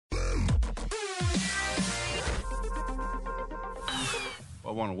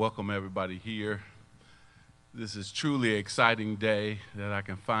want to welcome everybody here. This is truly an exciting day that I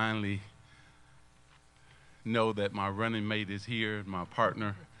can finally know that my running mate is here, my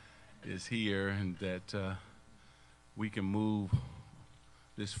partner is here, and that we can move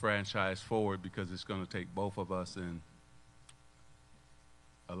this franchise forward, because it's going to take both of us and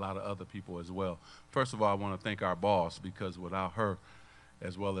a lot of other people as well. First of all, I want to thank our boss, because without her,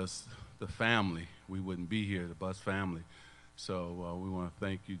 as well as the family, we wouldn't be here, the Bus family. So we want to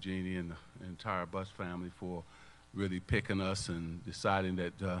thank you, Jeannie, and the entire Bus family for really picking us and deciding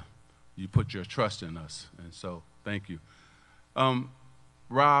that you put your trust in us. And so thank you.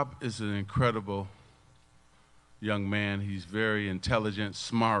 Rob is an incredible young man. He's very intelligent,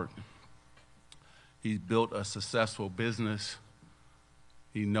 smart. He's built a successful business.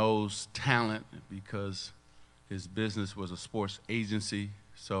 He knows talent because his business was a sports agency.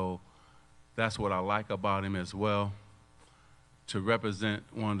 So that's what I like about him as well. To represent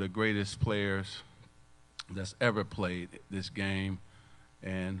one of the greatest players that's ever played this game,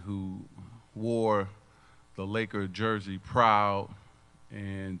 and who wore the Laker jersey proud,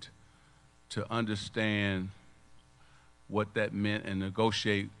 and to understand what that meant and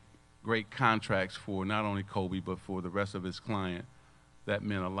negotiate great contracts for not only Kobe but for the rest of his client. That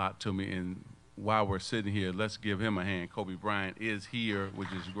meant a lot to me. And while we're sitting here, let's give him a hand. Kobe Bryant is here,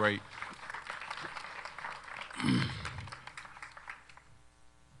 which is great.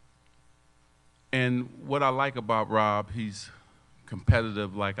 And what I like about Rob, he's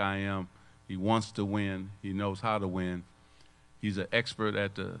competitive like I am. He wants to win. He knows how to win. He's an expert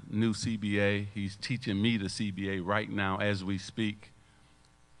at the new CBA. He's teaching me the CBA right now as we speak.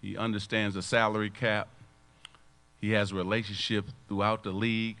 He understands the salary cap. He has relationships throughout the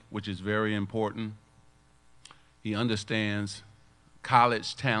league, which is very important. He understands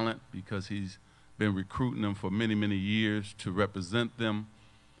college talent, because he's been recruiting them for many, many years to represent them.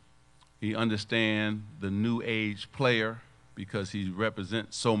 He understands the new age player, because he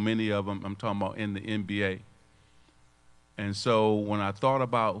represents so many of them. I'm talking about in the NBA. And so when I thought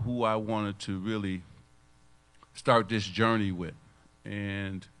about who I wanted to really start this journey with,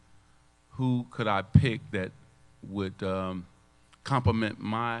 and who could I pick that would complement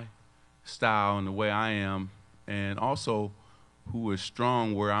my style and the way I am, and also who is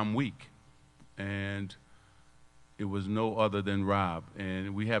strong where I'm weak. And it was no other than Rob.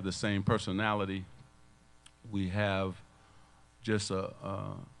 And we have the same personality. We have just a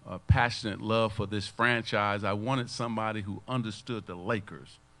passionate love for this franchise. I wanted somebody who understood the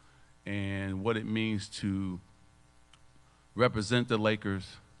Lakers and what it means to represent the Lakers.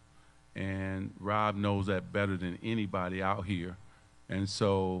 And Rob knows that better than anybody out here. And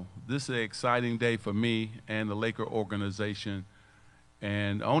so this is an exciting day for me and the Laker organization.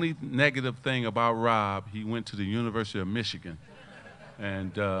 And the only negative thing about Rob, he went to the University of Michigan.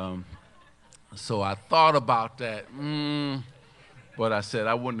 And so I thought about that, but I said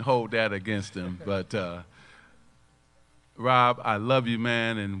I wouldn't hold that against him. But Rob, I love you,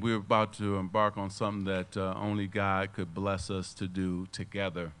 man, and we're about to embark on something that only God could bless us to do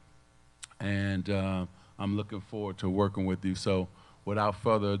together. And I'm looking forward to working with you. So without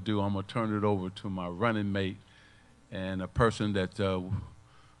further ado, I'm going to turn it over to my running mate, and a person that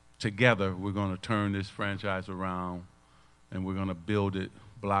together we're going to turn this franchise around, and we're going to build it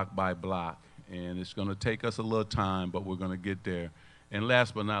block by block. And it's going to take us a little time, but we're going to get there. And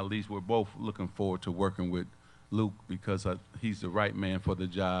last but not least, we're both looking forward to working with Luke, because he's the right man for the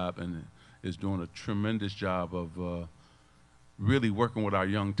job and is doing a tremendous job of really working with our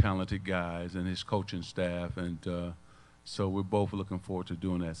young, talented guys and his coaching staff. And so we're both looking forward to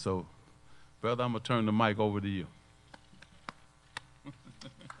doing that. So, brother, I'm going to turn the mic over to you.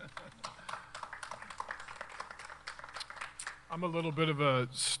 I'm a little bit of a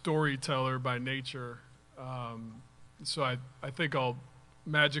storyteller by nature, so I think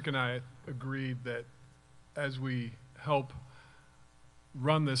Magic and I agreed that as we help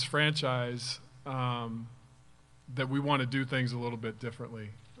run this franchise, that we want to do things a little bit differently.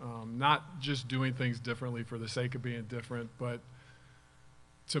 Not just doing things differently for the sake of being different, but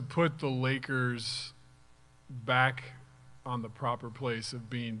to put the Lakers back on the proper place of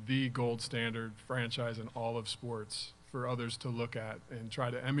being the gold standard franchise in all of sports for others to look at and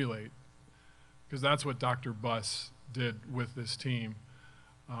try to emulate, because that's what Dr. Buss did with this team,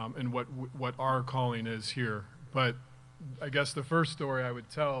 and what our calling is here. But I guess the first story I would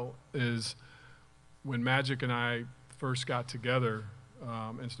tell is when Magic and I first got together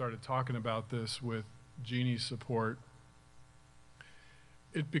and started talking about this with Jeannie's support,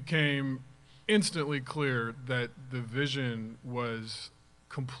 it became instantly clear that the vision was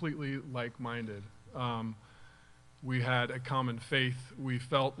completely like-minded. We had a common faith. We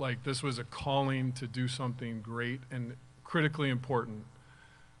felt like this was a calling to do something great and critically important.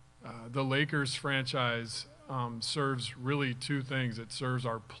 The Lakers franchise serves really two things. It serves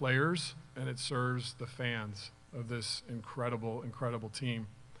our players and it serves the fans of this incredible, incredible team.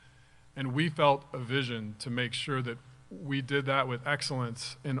 And we felt a vision to make sure that we did that with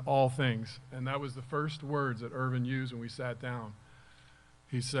excellence in all things. And that was the first words that Irvin used when we sat down.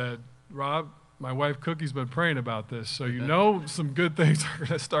 He said, Rob, my wife Cookie's been praying about this, so you know some good things are going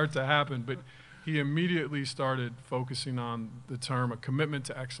to start to happen. But he immediately started focusing on the term, a commitment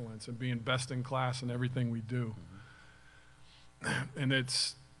to excellence and being best in class in everything we do. And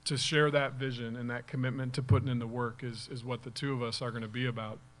it's to share that vision and that commitment to putting in the work is what the two of us are going to be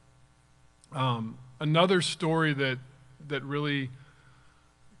about. Another story that really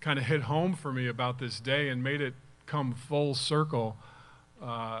kind of hit home for me about this day and made it come full circle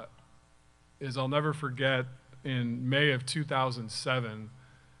is I'll never forget in May of 2007,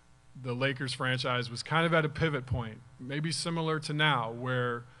 the Lakers franchise was kind of at a pivot point, maybe similar to now,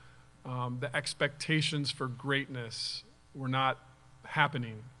 where the expectations for greatness were not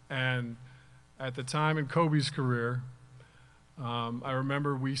happening. And at the time in Kobe's career, I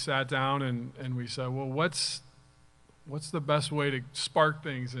remember we sat down and we said, well, what's the best way to spark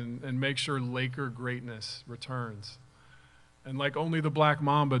things and make sure Laker greatness returns? And like only the Black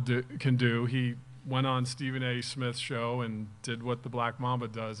Mamba can do, he went on Stephen A. Smith's show and did what the Black Mamba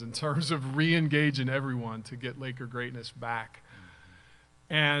does in terms of re-engaging everyone to get Laker greatness back.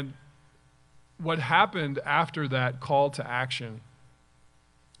 And what happened after that call to action,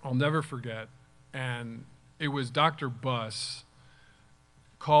 I'll never forget. And it was Dr. Buss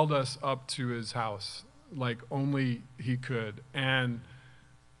called us up to his house like only he could and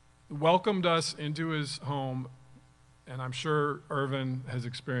welcomed us into his home. And I'm sure Irvin has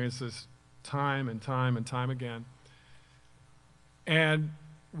experienced this time and time and time again. And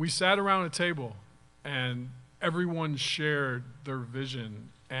we sat around a table and everyone shared their vision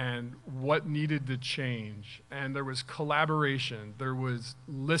and what needed to change. And there was collaboration, there was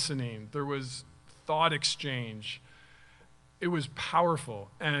listening, there was thought exchange. It was powerful.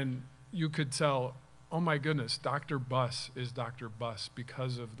 And you could tell, oh my goodness, Dr. Buss is Dr. Buss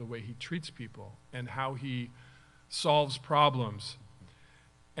because of the way he treats people and how he solves problems.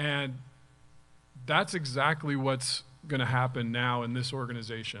 And that's exactly what's going to happen now in this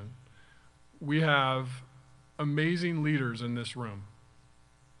organization. We have amazing leaders in this room,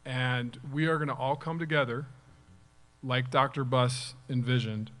 and we are going to all come together like Dr. Buss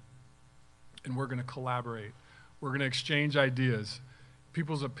envisioned, and we're going to collaborate. We're going to exchange ideas.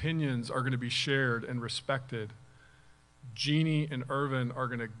 People's opinions are going to be shared and respected. Jeannie and Irvin are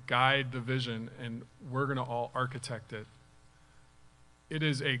going to guide the vision, and we're going to all architect it. It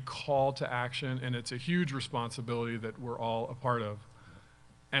is a call to action, and it's a huge responsibility that we're all a part of.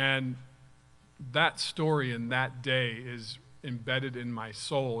 And that story and that day is embedded in my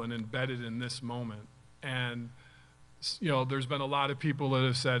soul and embedded in this moment. And you know, there's been a lot of people that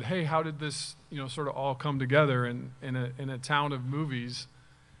have said, hey, how did this, sort of all come together in a town of movies,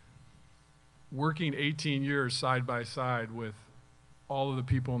 working 18 years side by side with all of the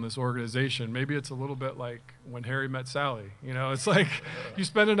people in this organization. Maybe it's a little bit like when Harry met Sally. It's like you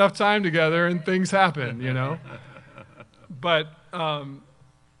spend enough time together and things happen, But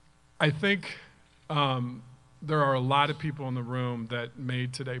I think there are a lot of people in the room that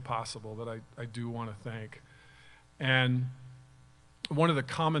made today possible that I do want to thank. And one of the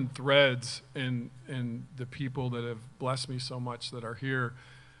common threads in the people that have blessed me so much that are here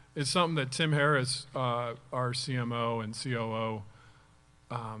is something that Tim Harris, our CMO and COO,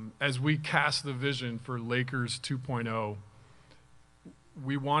 as we cast the vision for Lakers 2.0,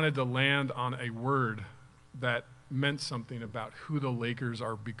 we wanted to land on a word that meant something about who the Lakers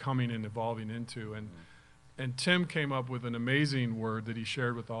are becoming and evolving into. And Tim came up with an amazing word that he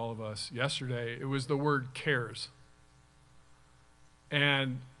shared with all of us yesterday. It was the word cares.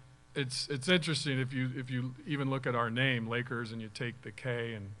 And it's interesting if you even look at our name, Lakers, and you take the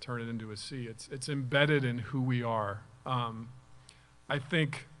K and turn it into a C, it's embedded in who we are. I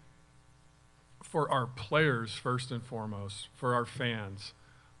think for our players, first and foremost, for our fans,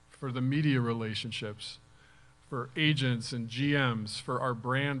 for the media relationships, for agents and GMs, for our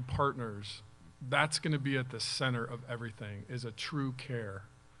brand partners, that's going to be at the center of everything, is a true care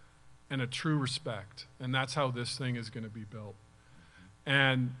and a true respect. And that's how this thing is going to be built.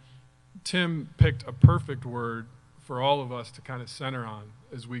 And Tim picked a perfect word for all of us to kind of center on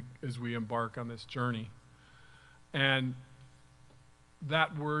as we embark on this journey. And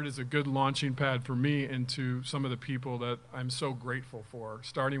that word is a good launching pad for me into some of the people that I'm so grateful for,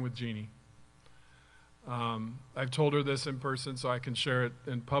 starting with Jeannie. I've told her this in person so I can share it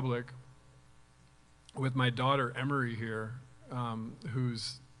in public. With my daughter Emery here,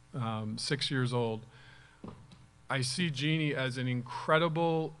 who's 6 years old, I see Jeannie as an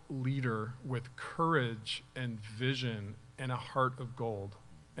incredible leader with courage and vision and a heart of gold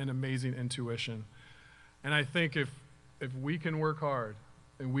and amazing intuition. And I think if we can work hard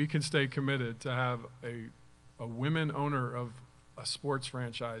and we can stay committed to have a women owner of a sports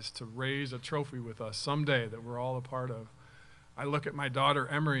franchise to raise a trophy with us someday that we're all a part of, I look at my daughter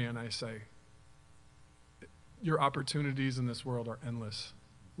Emery and I say, your opportunities in this world are endless.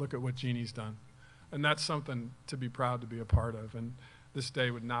 Look at what Jeannie's done. And that's something to be proud to be a part of. And this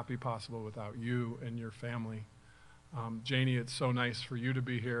day would not be possible without you and your family. Janie, it's so nice for you to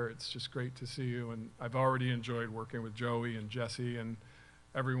be here. It's just great to see you. And I've already enjoyed working with Joey and Jesse, and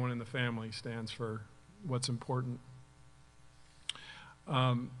everyone in the family stands for what's important.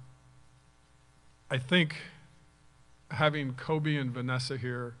 I think having Kobe and Vanessa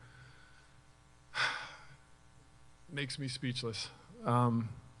here makes me speechless.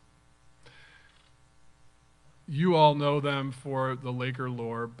 You all know them for the Laker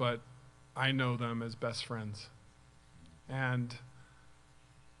lore, but I know them as best friends. And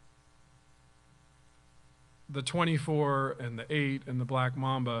the 24 and the 8 and the Black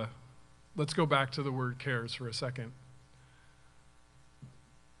Mamba, let's go back to the word cares for a second.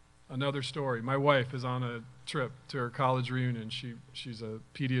 Another story. My wife is on a trip to her college reunion. She's a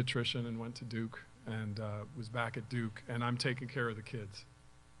pediatrician and went to Duke and was back at Duke, and I'm taking care of the kids.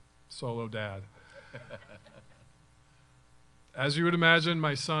 Solo dad. As you would imagine,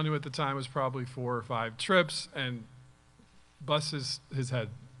 my son, who at the time was probably 4 or 5, trips and busts his head,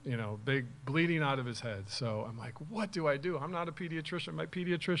 big bleeding out of his head. So I'm like, what do I do? I'm not a pediatrician. My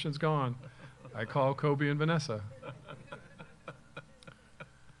pediatrician's gone. I call Kobe and Vanessa.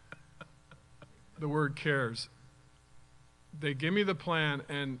 The word cares. They give me the plan,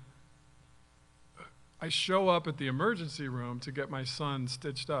 and I show up at the emergency room to get my son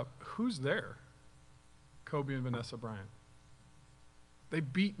stitched up. Who's there? Kobe and Vanessa Bryant. They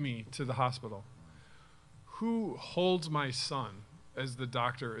beat me to the hospital. Who holds my son as the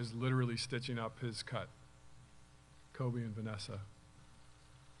doctor is literally stitching up his cut? Kobe and Vanessa.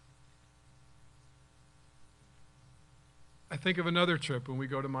 I think of another trip when we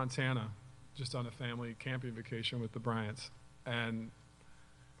go to Montana, just on a family camping vacation with the Bryants. And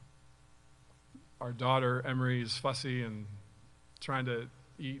our daughter, Emery, is fussy and trying to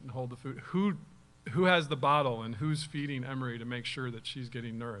eat and hold the food. Who has the bottle and who's feeding Emery to make sure that she's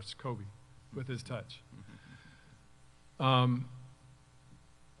getting nourished? Kobe, with his touch.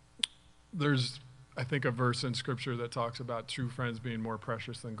 There's, I think, a verse in Scripture that talks about true friends being more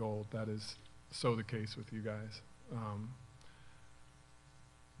precious than gold. That is so the case with you guys.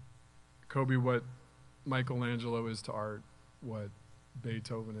 Kobe, what Michelangelo is to art, what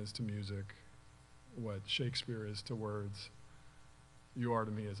Beethoven is to music, what Shakespeare is to words, you are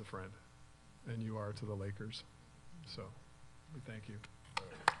to me as a friend, and you are to the Lakers. So we thank you.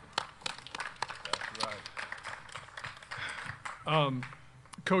 That's right.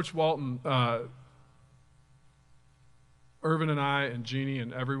 Coach Walton, Irvin and I and Jeannie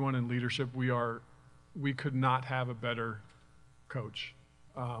and everyone in leadership, we could not have a better coach.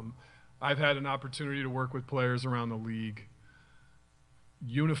 I've had an opportunity to work with players around the league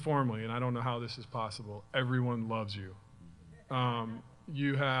uniformly, and I don't know how this is possible. Everyone loves you.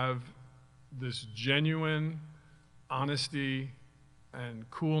 You have this genuine honesty and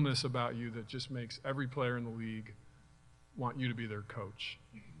coolness about you that just makes every player in the league want you to be their coach.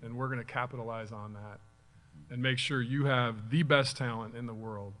 And we're going to capitalize on that and make sure you have the best talent in the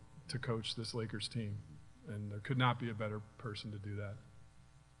world to coach this Lakers team. And there could not be a better person to do that.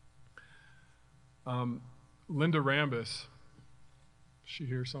 Linda Rambis, is she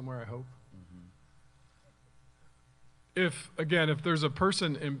here somewhere, I hope? If there's a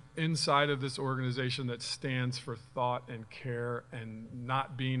person inside of this organization that stands for thought and care and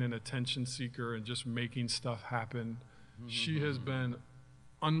not being an attention seeker and just making stuff happen, she has been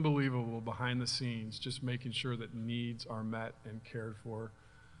unbelievable behind the scenes, just making sure that needs are met and cared for.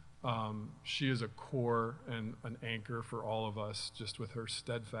 She is a core and an anchor for all of us, just with her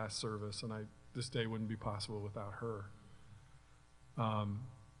steadfast service, and this day wouldn't be possible without her.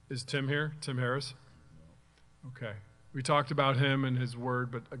 Is Tim here? Tim Harris? Okay. We talked about him and his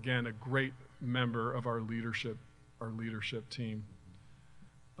word, but again, a great member of our leadership team.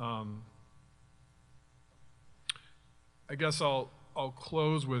 I guess I'll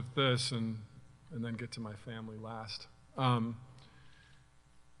close with this and then get to my family last.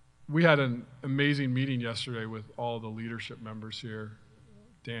 We had an amazing meeting yesterday with all the leadership members here.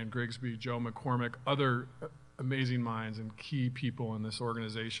 Dan Grigsby, Joe McCormick, other amazing minds and key people in this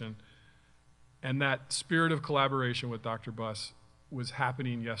organization. And that spirit of collaboration with Dr. Buss was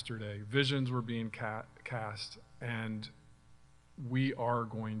happening yesterday. Visions were being cast, and we are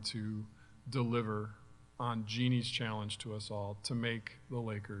going to deliver on Jeannie's challenge to us all to make the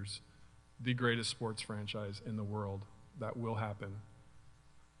Lakers the greatest sports franchise in the world. That will happen.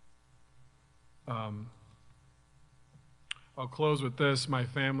 I'll close with this. My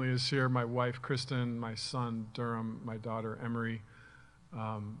family is here. My wife, Kristen, my son, Durham, my daughter, Emery.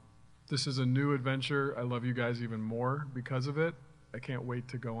 This is a new adventure. I love you guys even more because of it. I can't wait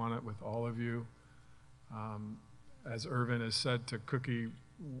to go on it with all of you. As Irvin has said to Cookie,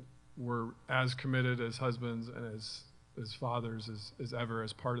 we're as committed as husbands and as fathers as ever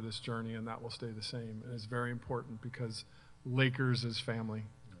as part of this journey, and that will stay the same. And it's very important because Lakers is family.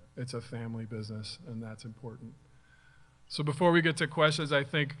 It's a family business, and that's important. So before we get to questions, I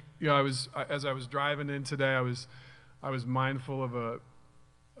think, as I was driving in today, I was mindful of a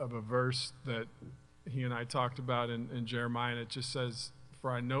verse that he and I talked about in Jeremiah, and it just says,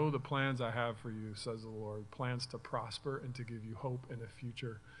 "For I know the plans I have for you, says the Lord, plans to prosper and to give you hope in a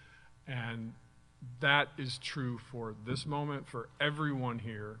future." And that is true for this moment, for everyone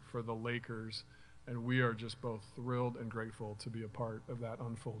here, for the Lakers, and we are just both thrilled and grateful to be a part of that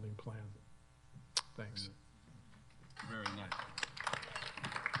unfolding plan. Thanks. Very nice.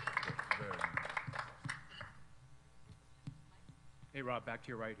 Very nice. Hey, Rob, back to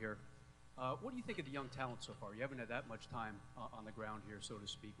your right here. What do you think of the young talent so far? You haven't had that much time on the ground here, so to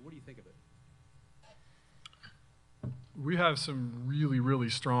speak. What do you think of it? We have some really, really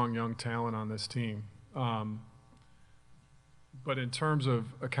strong young talent on this team. But in terms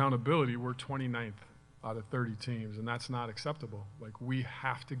of accountability, we're 29th out of 30 teams, and that's not acceptable. Like, we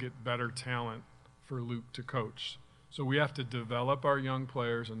have to get better talent for Luke to coach. So we have to develop our young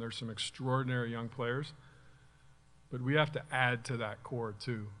players, and there's some extraordinary young players, but we have to add to that core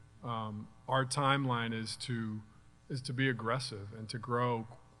too. Our timeline is to be aggressive and to grow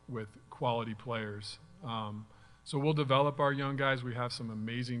with quality players. So we'll develop our young guys. We have some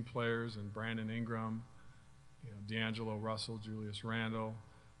amazing players in Brandon Ingram, D'Angelo Russell, Julius Randle.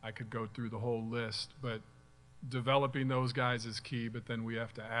 I could go through the whole list, but developing those guys is key, but then we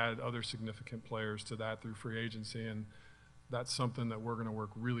have to add other significant players to that through free agency, and that's something that we're going to work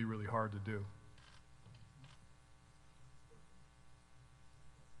really, really hard to do.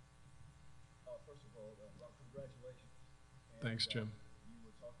 First of all, Rob, congratulations. Thanks, Jim. You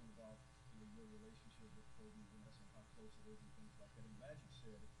were talking about your relationship with Kobe and how close it is and things like that. And Magic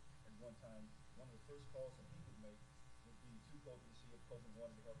said at one time, one of the first calls that he would make would be to Kobe to see if Kobe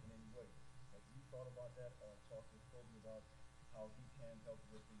wanted to help in any way. Have you thought about that or talked with Kobe about how he can help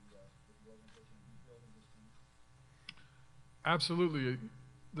with the organization and rebuilding this team? Absolutely.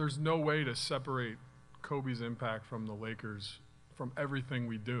 There's no way to separate Kobe's impact from the Lakers, from everything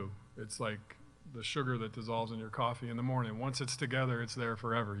we do. It's like the sugar that dissolves in your coffee in the morning. Once it's together, it's there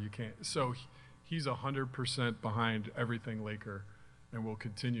forever. You can't. So he's 100% behind everything Laker and will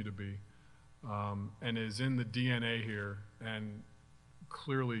continue to be, and is in the DNA here and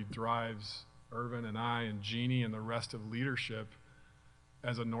clearly drives Irvin and I and Jeannie and the rest of leadership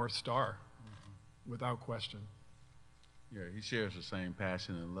as a North Star, without question. Yeah, he shares the same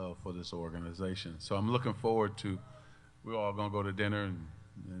passion and love for this organization. So I'm looking forward to, we're all going to go to dinner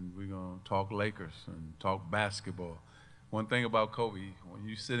and we're going to talk Lakers and talk basketball. One thing about Kobe, when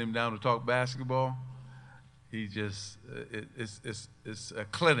you sit him down to talk basketball, he just, it's a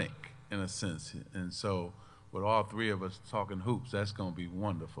clinic in a sense. And so with all three of us talking hoops, that's going to be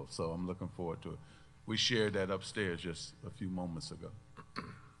wonderful. So I'm looking forward to it. We shared that upstairs just a few moments ago.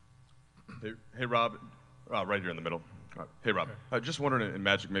 Hey Rob, right here in the middle. Hey Rob, just wondering, and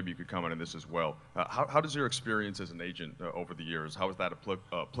Magic, maybe you could comment on this as well. How does your experience as an agent over the years, how is that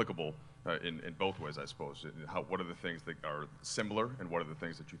applicable in both ways, I suppose? What are the things that are similar, and what are the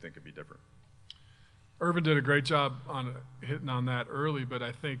things that you think could be different? Irvin did a great job on hitting on that early, but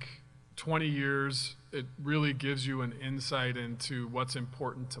I think 20 years, it really gives you an insight into what's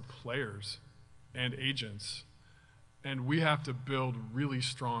important to players and agents. And we have to build really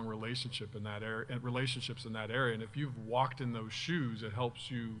strong relationships in that area. And if you've walked in those shoes, it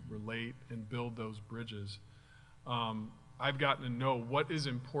helps you relate and build those bridges. I've gotten to know what is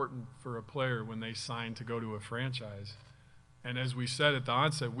important for a player when they sign to go to a franchise. And as we said at the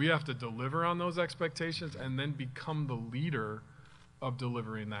onset, we have to deliver on those expectations and then become the leader of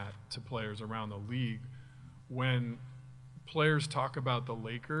delivering that to players around the league. When players talk about the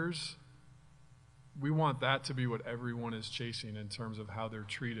Lakers, we want that to be what everyone is chasing in terms of how they're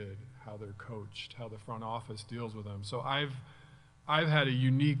treated, how they're coached, how the front office deals with them. So I've I've had a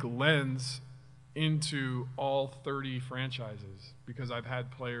unique lens into all 30 franchises because I've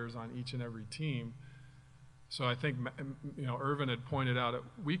had players on each and every team. So I think, Irvin had pointed out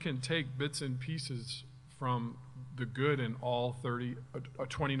we can take bits and pieces from the good in all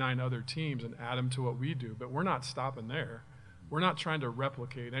 29 other teams and add them to what we do, but we're not stopping there. We're not trying to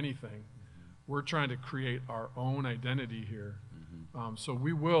replicate anything. We're trying to create our own identity here. So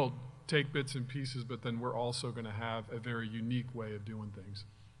we will take bits and pieces, but then we're also going to have a very unique way of doing things.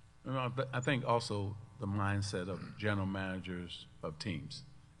 I think also the mindset of general managers of teams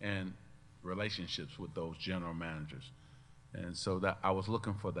and relationships with those general managers. And so that I was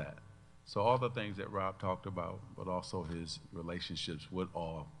looking for that. So all the things that Rob talked about, but also his relationships with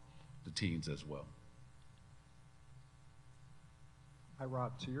all the teams as well. Hi,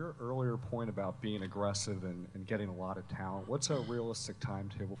 Rob. To your earlier point about being aggressive and getting a lot of talent, what's a realistic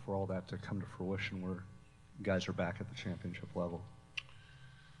timetable for all that to come to fruition where you guys are back at the championship level?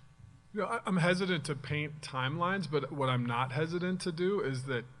 I'm hesitant to paint timelines, but what I'm not hesitant to do is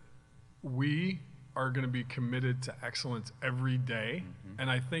that we are going to be committed to excellence every day.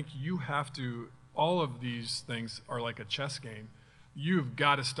 And I think you have to, all of these things are like a chess game. You've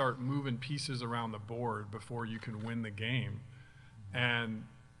got to start moving pieces around the board before you can win the game. And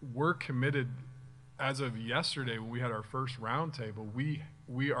we're committed, as of yesterday when we had our first roundtable,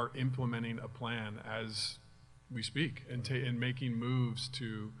 we are implementing a plan as we speak and making moves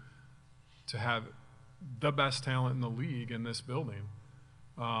to have the best talent in the league in this building.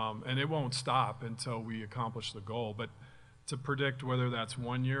 And it won't stop until we accomplish the goal. But to predict whether that's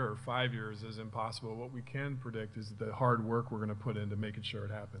 1 year or 5 years is impossible. What we can predict is the hard work we're going to put into making sure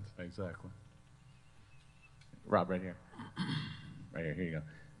it happens. Exactly. Rob, right here. Right here. Here you go.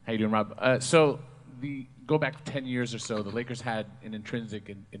 How you doing, Rob? Go back 10 years or so, the Lakers had an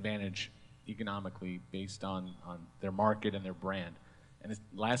intrinsic advantage economically based on their market and their brand. And this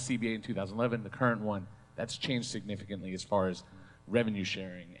last CBA in 2011, the current one, that's changed significantly as far as revenue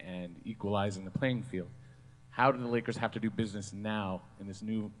sharing and equalizing the playing field. How do the Lakers have to do business now in this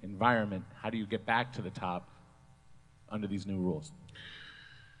new environment? How do you get back to the top under these new rules?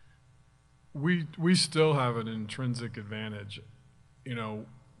 We still have an intrinsic advantage.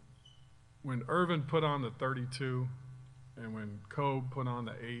 When Irvin put on the 32 and when Kobe put on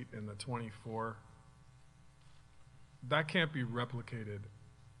the 8 and the 24, that can't be replicated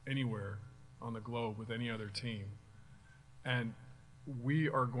anywhere on the globe with any other team. And we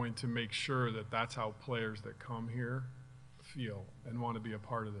are going to make sure that that's how players that come here feel and want to be a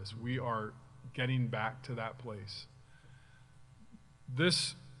part of this. We are getting back to that place.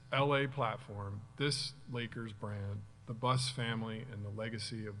 This LA platform, this Lakers brand, the Buss family and the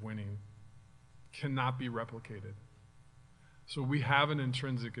legacy of winning cannot be replicated. So we have an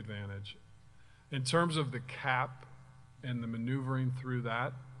intrinsic advantage. In terms of the cap and the maneuvering through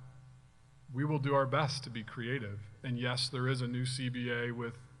that, we will do our best to be creative. And yes, there is a new CBA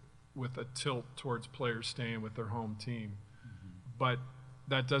with a tilt towards players staying with their home team. But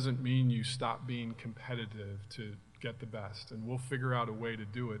that doesn't mean you stop being competitive to get the best. And we'll figure out a way to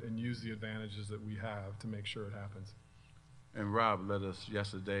do it and use the advantages that we have to make sure it happens. And Rob led us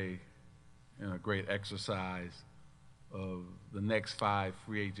yesterday in a great exercise of the next 5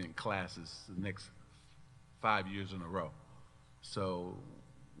 free agent classes, the next 5 years in a row. So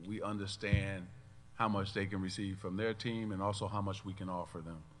we understand how much they can receive from their team and also how much we can offer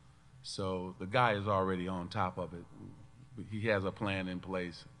them. So the guy is already on top of it. He has a plan in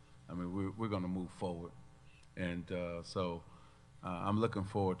place. I mean, we're going to move forward. And so I'm looking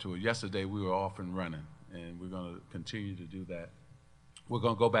forward to it. Yesterday we were off and running, and we're going to continue to do that. We're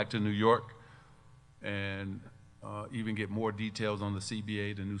going to go back to New York and even get more details on the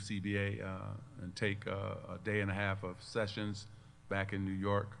CBA, the new CBA, and take a day and a half of sessions back in New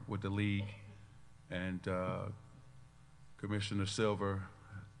York with the league. And Commissioner Silver,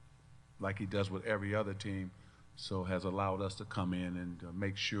 like he does with every other team, so has allowed us to come in and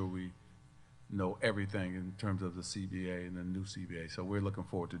make sure we know everything in terms of the CBA and the new CBA. So we're looking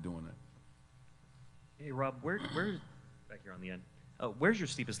forward to doing it. Hey, Rob, where's back here on the end? Where's your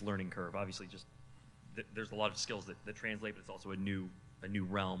steepest learning curve? Obviously, just there's a lot of skills that translate, but it's also a new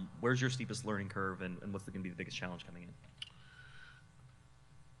realm. Where's your steepest learning curve, and what's going to be the biggest challenge coming in?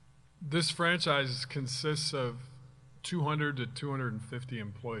 This franchise consists of 200 to 250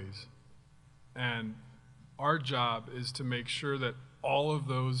 employees, and our job is to make sure that all of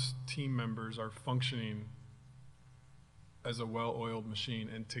those team members are functioning as a well-oiled machine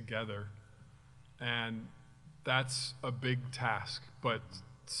and together. And that's a big task, but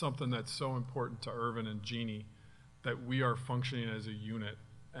something that's so important to Irvin and Jeannie, that we are functioning as a unit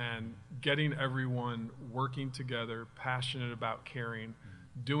and getting everyone working together, passionate about caring,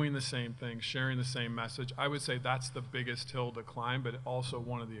 doing the same thing, sharing the same message. I would say that's the biggest hill to climb, but also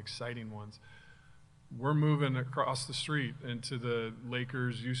one of the exciting ones. We're moving across the street into the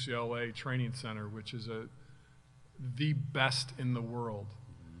Lakers UCLA Training Center, which is the best in the world.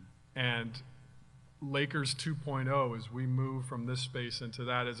 And Lakers 2.0, as we move from this space into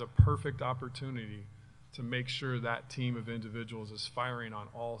that, is a perfect opportunity to make sure that team of individuals is firing on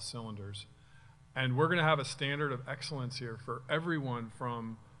all cylinders. And we're going to have a standard of excellence here for everyone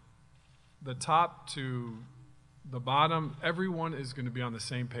from the top to the bottom. Everyone is going to be on the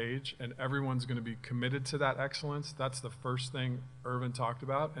same page, and everyone's going to be committed to that excellence. That's the first thing Irvin talked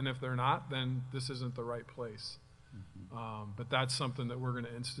about. And if they're not, then this isn't the right place. But that's something that we're going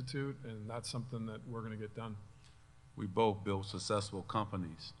to institute, and that's something that we're going to get done. We both built successful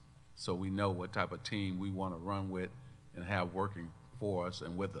companies, so we know what type of team we want to run with and have working for us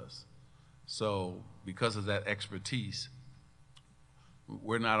and with us. So because of that expertise,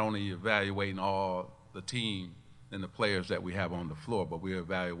 we're not only evaluating all the team and the players that we have on the floor, but we're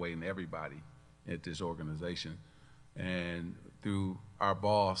evaluating everybody at this organization. And through our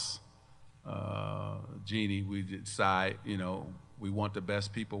boss, Jeannie, we decide, we want the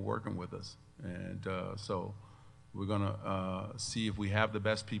best people working with us. And so we're gonna see if we have the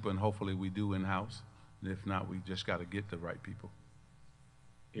best people, and hopefully we do in-house. And if not, we just gotta get the right people.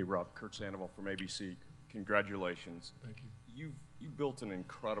 Hey, Rob, Kurt Sandoval from ABC. Congratulations. Thank you. You built an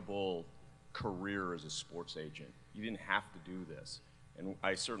incredible career as a sports agent. You didn't have to do this. And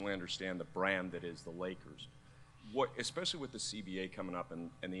I certainly understand the brand that is the Lakers. Especially with the CBA coming up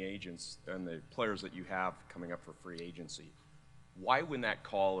and the agents and the players that you have coming up for free agency, why when that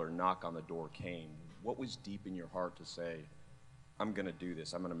call or knock on the door came, what was deep in your heart to say, I'm going to do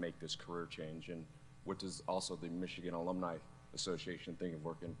this, I'm going to make this career change? And what does also the Michigan Alumni Association think of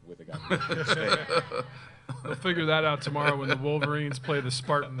working with a guy from Michigan State? We'll figure that out tomorrow when the Wolverines play the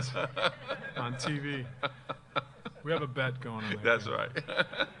Spartans on TV. We have a bet going on there. That's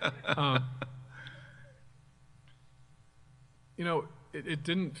right. It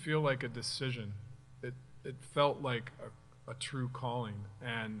didn't feel like a decision. It felt like a true calling.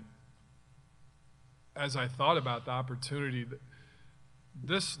 And as I thought about the opportunity,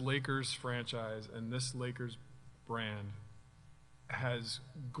 this Lakers franchise and this Lakers brand has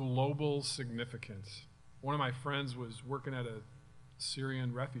global significance. One of my friends was working at a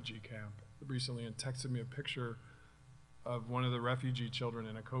Syrian refugee camp recently and texted me a picture of one of the refugee children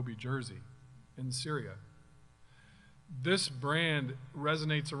in a Kobe jersey in Syria. This brand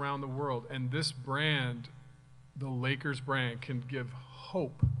resonates around the world, and this brand, the Lakers brand, can give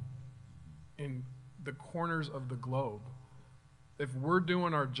hope in the corners of the globe. If we're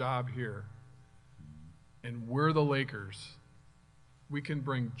doing our job here and we're the Lakers, we can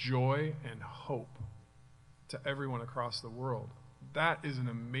bring joy and hope to everyone across the world. That is an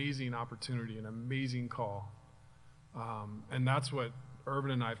amazing opportunity, an amazing call. And that's what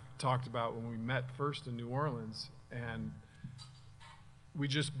Irvin and I talked about when we met first in New Orleans. And we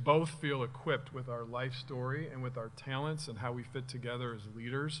just both feel equipped with our life story and with our talents and how we fit together as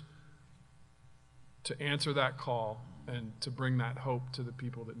leaders to answer that call and to bring that hope to the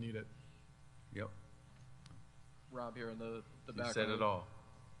people that need it. Yep. Rob here in the back. You said it all.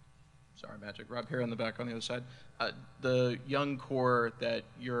 Sorry, Magic. Rob here in the back on the other side. The young core that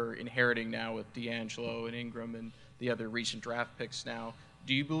you're inheriting now with D'Angelo and Ingram and the other recent draft picks now,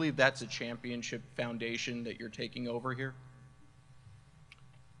 do you believe that's a championship foundation that you're taking over here?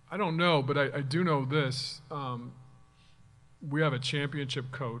 I don't know, but I do know this. We have a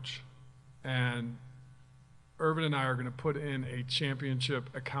championship coach, and Irvin and I are going to put in a championship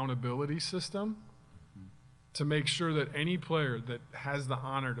accountability system to make sure that any player that has the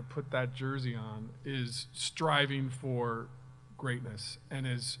honor to put that jersey on is striving for greatness and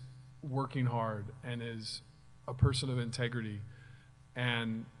is working hard and is a person of integrity.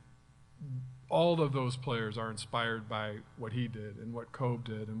 And all of those players are inspired by what he did and what Kobe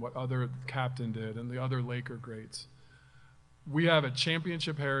did and what other captain did and the other Laker greats. We have a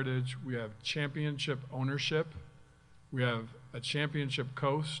championship heritage. We have championship ownership. We have a championship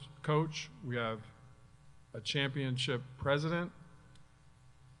coach. We have a championship president.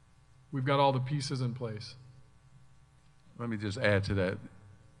 We've got all the pieces in place. Let me just add to that.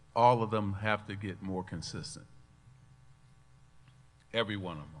 All of them have to get more consistent. Every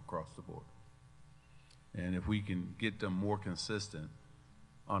one of them across the board. And if we can get them more consistent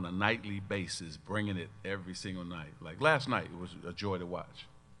on a nightly basis, bringing it every single night. Like last night, it was a joy to watch.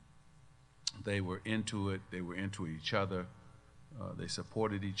 They were into it. They were into each other. They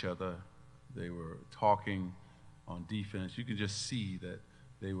supported each other. They were talking on defense. You can just see that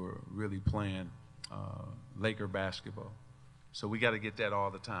they were really playing Laker basketball. So we got to get that all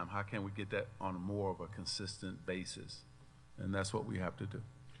the time. How can we get that on more of a consistent basis? And that's what we have to do.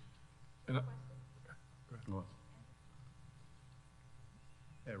 And Well,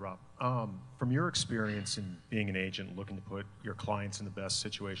 Hey, Rob. From your experience in being an agent, looking to put your clients in the best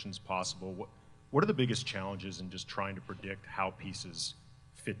situations possible, what are the biggest challenges in just trying to predict how pieces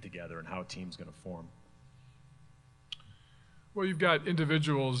fit together and how a team's going to form? Well, you've got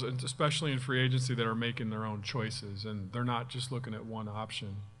individuals, and especially in free agency, that are making their own choices, and they're not just looking at one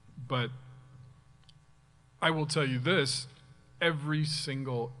option. But I will tell you this, every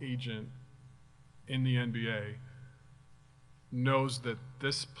single agent in the NBA knows that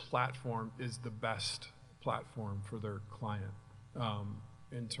this platform is the best platform for their client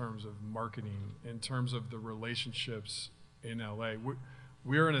in terms of marketing, in terms of the relationships in LA.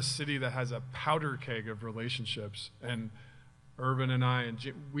 We're in a city that has a powder keg of relationships, and Irvin and I and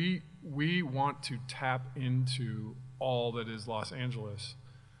Jim, we want to tap into all that is Los Angeles.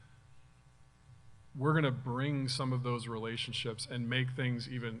 We're going to bring some of those relationships and make things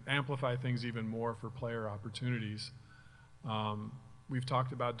amplify things even more for player opportunities. We've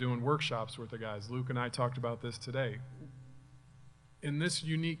talked about doing workshops with the guys. Luke and I talked about this today. In this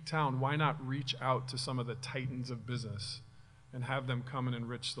unique town, why not reach out to some of the titans of business and have them come and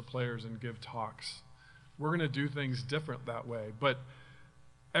enrich the players and give talks? We're going to do things different that way. But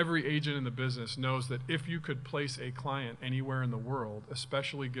every agent in the business knows that if you could place a client anywhere in the world,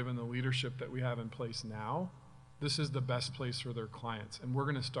 especially given the leadership that we have in place now, this is the best place for their clients. And we're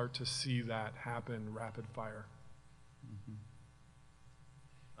going to start to see that happen rapid fire.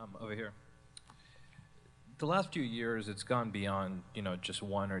 Over here. The last few years, it's gone beyond, just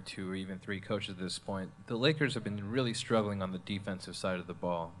one or two or even three coaches at this point. The Lakers have been really struggling on the defensive side of the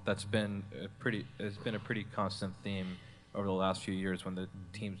ball. It's been a pretty constant theme over the last few years when the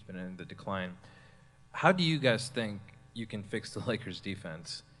team's been in the decline. How do you guys think you can fix the Lakers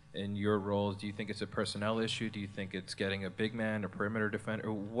defense in your roles? Do you think it's a personnel issue? Do you think it's getting a big man, a perimeter defender?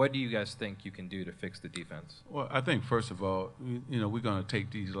 Or what do you guys think you can do to fix the defense? Well, I think first of all, we're going to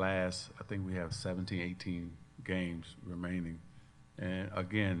take these last, I think we have 17, 18 games remaining. And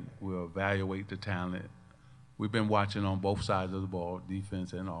again, we'll evaluate the talent. We've been watching on both sides of the ball,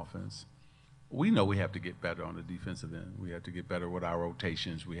 defense and offense. We know we have to get better on the defensive end. We have to get better with our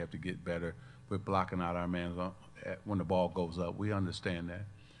rotations. We have to get better with blocking out our man when the ball goes up. We understand that.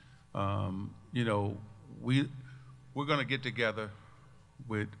 We're going to get together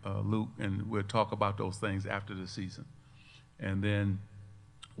with Luke, and we'll talk about those things after the season. And then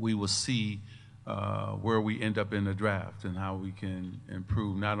we will see where we end up in the draft and how we can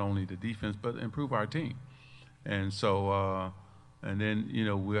improve not only the defense, but improve our team. And so, and then,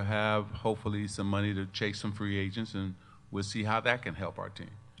 we'll have hopefully some money to chase some free agents, and we'll see how that can help our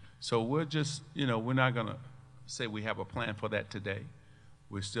team. So we're just, we're not going to say we have a plan for that today.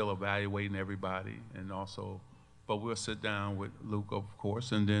 We're still evaluating everybody, and also, but we'll sit down with Luke, of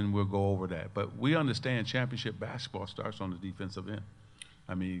course, and then we'll go over that. But we understand championship basketball starts on the defensive end.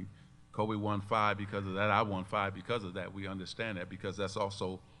 I mean, Kobe won 5 because of that. I won 5 because of that. We understand that because that's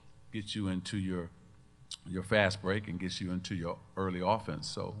also gets you into your fast break and gets you into your early offense.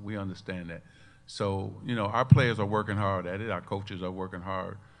 So we understand that. So, our players are working hard at it. Our coaches are working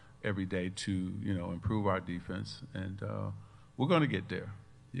hard every day to, improve our defense. And we're going to get there.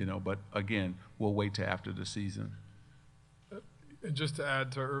 But again, we'll wait till after the season. And just to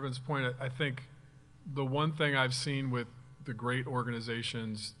add to Irvin's point, I think the one thing I've seen with the great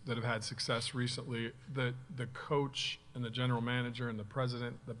organizations that have had success recently, the coach and the general manager and the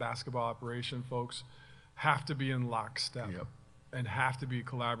president, the basketball operation folks have to be in lockstep and have to be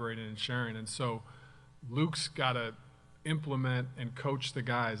collaborating and sharing. And so Luke's got to implement and coach the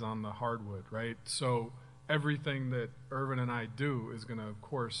guys on the hardwood, right? So everything that Irvin and I do is going to, of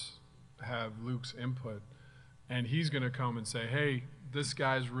course, have Luke's input, and he's going to come and say, hey, this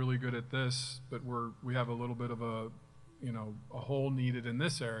guy's really good at this, but we have a little bit of a hole needed in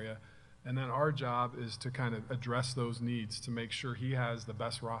this area, and then our job is to kind of address those needs to make sure he has the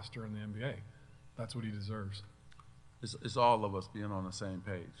best roster in the NBA. That's what he deserves. It's all of us being on the same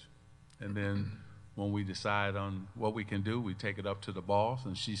page, and then when we decide on what we can do, we take it up to the boss,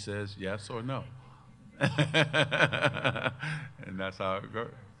 and she says yes or no. And that's how it goes.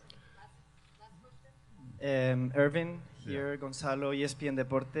 Irvin, here, Gonzalo, ESPN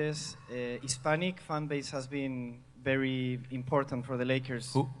Deportes. Hispanic fan base has been very important for the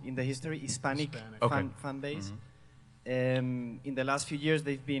Lakers in the history. Hispanic fan base. In the last few years,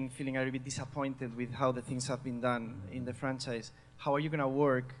 they've been feeling a little bit disappointed with how the things have been done in the franchise. How are you going to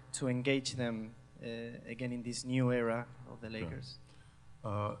work to engage them again in this new era of the Lakers?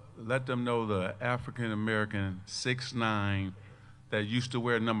 let them know the African American 6'9" that used to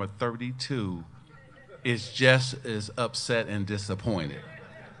wear number 32 is just as upset and disappointed.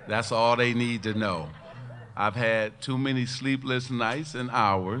 That's all they need to know. I've had too many sleepless nights and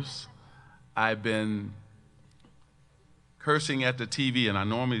hours. I've been cursing at the TV, and I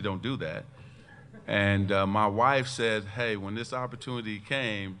normally don't do that. And my wife said, hey, when this opportunity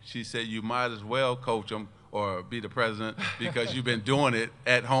came, she said, you might as well coach them or be the president because you've been doing it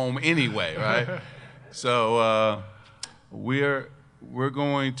at home anyway, right? So we're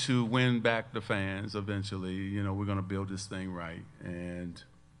going to win back the fans eventually. You know, we're going to build this thing right. And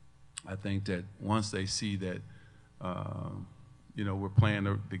I think that once they see that, you know, we're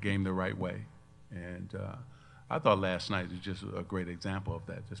playing the game the right way. And I thought last night was just a great example of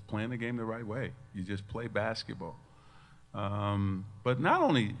that, just playing the game the right way. You just play basketball. But not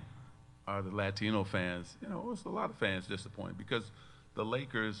only are the Latino fans, you know, there's a lot of fans disappointed because the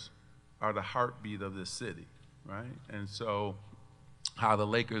Lakers are the heartbeat of this city, right? And so how the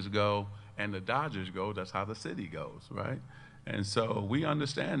Lakers go and the Dodgers go, that's how the city goes, right? And so we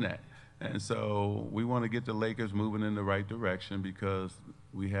understand that. And so we want to get the Lakers moving in the right direction because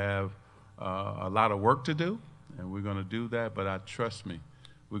we have a lot of work to do, and we're going to do that, but trust me,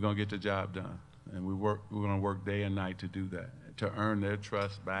 we're going to get the job done. And we're going to work day and night to do that, to earn their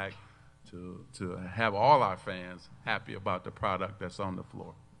trust back, to have all our fans happy about the product that's on the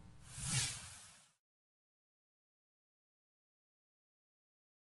floor.